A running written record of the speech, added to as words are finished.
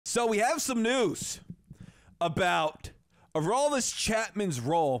So we have some news about Aroldis Chapman's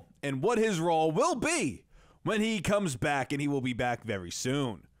role and what his role will be when he comes back, and he will be back very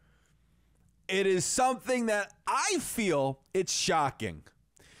soon. It is something that I feel it's shocking.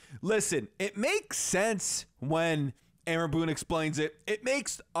 Listen, it makes sense when Aaron Boone explains it. It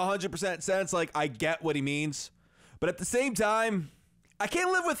makes 100% sense. Like, I get what he means. But at the same time, I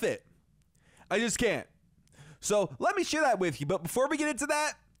can't live with it. I just can't. So let me share that with you. But before we get into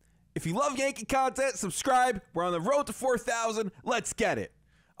that, if you love Yankee content, subscribe. We're on the road to 4,000. Let's get it.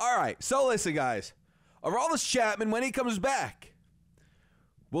 All right. So listen, guys. Aroldis Chapman, when he comes back,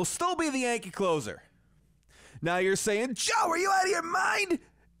 will still be the Yankee closer. Now you're saying, Joe, are you out of your mind?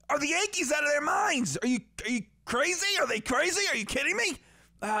 Are the Yankees out of their minds? Are you crazy? Are they crazy? Are you kidding me?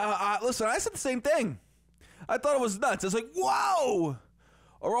 Listen, I said the same thing. I thought it was nuts. I was like, whoa!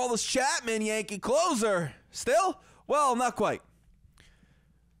 Aroldis Chapman, Yankee closer. Still? Well, not quite.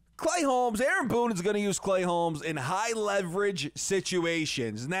 Clay Holmes, Aaron Boone is going to use Clay Holmes in high leverage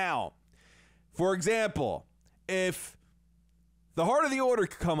situations. Now, for example, if the heart of the order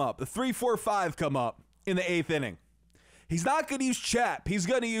come up, the 3, 4, 5 come up in the 8th inning, he's not going to use Chap. He's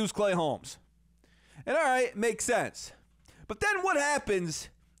going to use Clay Holmes. And all right, makes sense. But then what happens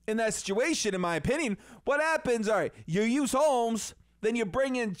in that situation, in my opinion? What happens, all right, you use Holmes, then you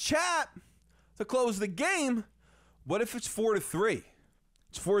bring in Chap to close the game. What if it's 4-3?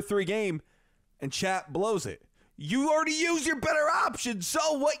 It's 4-3 game, and Chap blows it. You already used your better option,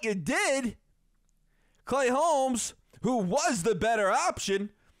 so what you did, Clay Holmes, who was the better option,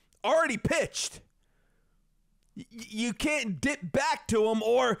 already pitched. You can't dip back to him,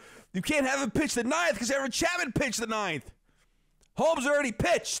 or you can't have him pitch the 9th because Aaron Chapman pitched the 9th. Holmes already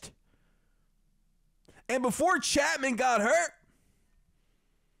pitched. And before Chapman got hurt,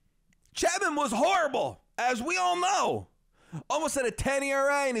 Chapman was horrible, as we all know. Almost had a 10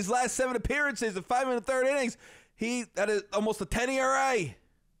 ERA in his last 7 appearances, the 5 1/3 innings. He had almost a 10 ERA.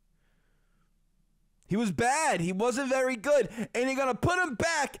 He was bad. He wasn't very good. And you're going to put him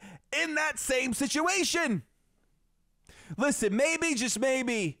back in that same situation. Listen, maybe, just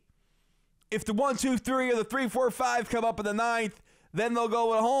maybe, if the 1, 2, 3 or the 3, 4, 5 come up in the 9th, then they'll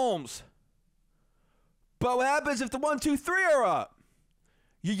go with Holmes. But what happens if the 1, 2, 3 are up?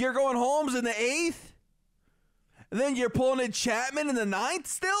 You're going Holmes in the 8th? And then you're pulling in Chapman in the 9th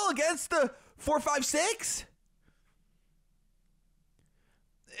still against the 4, 5, 6?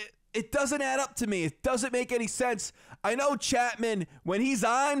 It doesn't add up to me. It doesn't make any sense. I know Chapman, when he's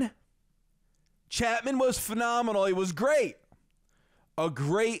on, Chapman was phenomenal. He was great. A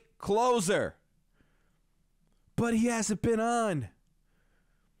great closer. But he hasn't been on.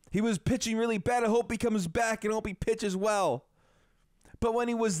 He was pitching really bad. I hope he comes back and hope he pitches well. But when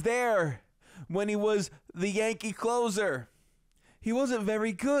he was there, when he was the Yankee closer, he wasn't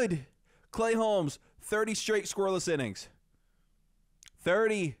very good. Clay Holmes, 30 straight scoreless innings.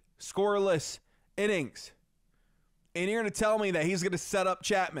 30 scoreless innings. And you're going to tell me that he's going to set up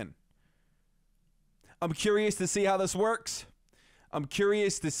Chapman. I'm curious to see how this works. I'm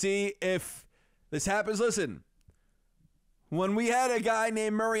curious to see if this happens. Listen, when we had a guy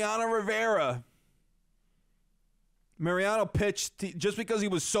named Mariano Rivera, Mariano pitched just because he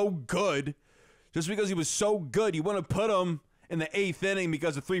was so good. Just because he was so good, you want to put him in the 8th inning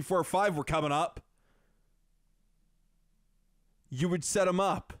because the 3, 4, 5 were coming up. You would set him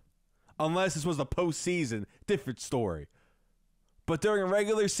up. Unless this was the postseason. Different story. But during a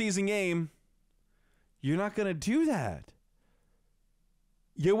regular season game, you're not going to do that.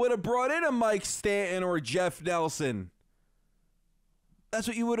 You would have brought in a Mike Stanton or Jeff Nelson. That's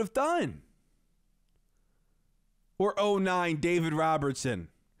what you would have done. Or 09 David Robertson.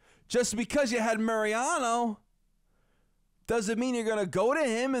 Just because you had Mariano doesn't mean you're going to go to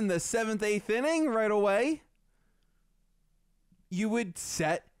him in the 7th, 8th inning right away. You would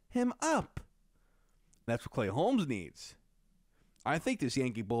set him up. That's what Clay Holmes needs. I think this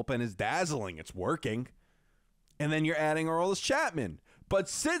Yankee bullpen is dazzling. It's working. And then you're adding Aroldis Chapman. But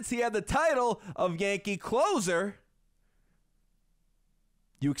since he had the title of Yankee closer,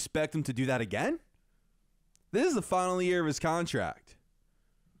 you expect him to do that again? This is the final year of his contract.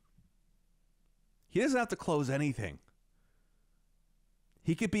 He doesn't have to close anything.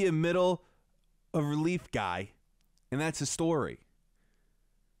 He could be a middle of relief guy, and that's his story.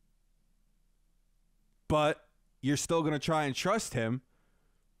 But you're still going to try and trust him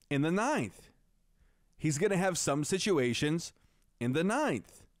in the 9th. He's going to have some situations in the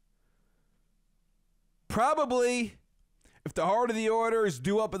 9th. Probably, if the heart of the order is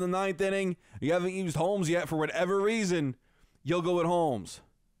due up in the 9th inning, you haven't used Holmes yet for whatever reason, you'll go with Holmes.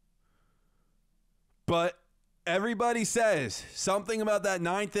 But Everybody says something about that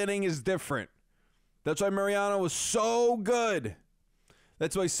ninth inning is different. That's why Mariano was so good.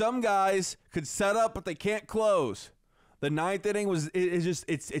 That's why some guys could set up, but they can't close. The ninth inning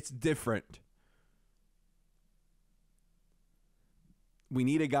it's different. We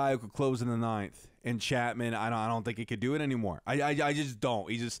need a guy who could close in the ninth. And Chapman, I don't think he could do it anymore. I just don't.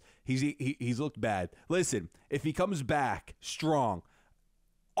 He's looked bad. Listen, if he comes back strong,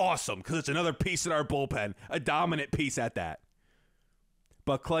 awesome, because it's another piece in our bullpen, a dominant piece at that.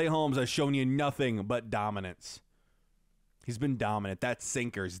 But Clay Holmes has shown you nothing but dominance. He's been dominant. That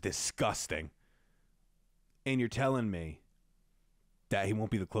sinker is disgusting. And you're telling me that he won't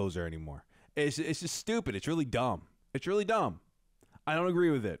be the closer anymore. It's just stupid. It's really dumb. It's really dumb. I don't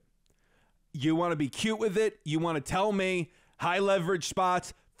agree with it. You want to be cute with it. You want to tell me high leverage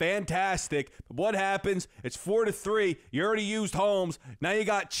spots, fantastic. But what happens? It's 4-3. You already used Holmes. Now you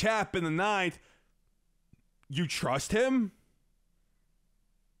got Chap in the ninth. You trust him?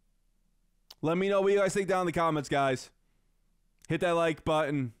 Let me know what you guys think down in the comments, guys. Hit that like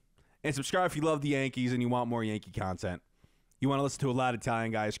button and subscribe if you love the Yankees and you want more Yankee content. You want to listen to a lot of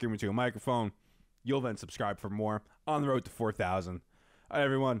Italian guys screaming to a microphone, you'll then subscribe for more on the road to 4,000. All right,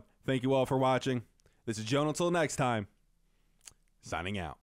 everyone. Thank you all for watching. This is Joe. Until next time, signing out.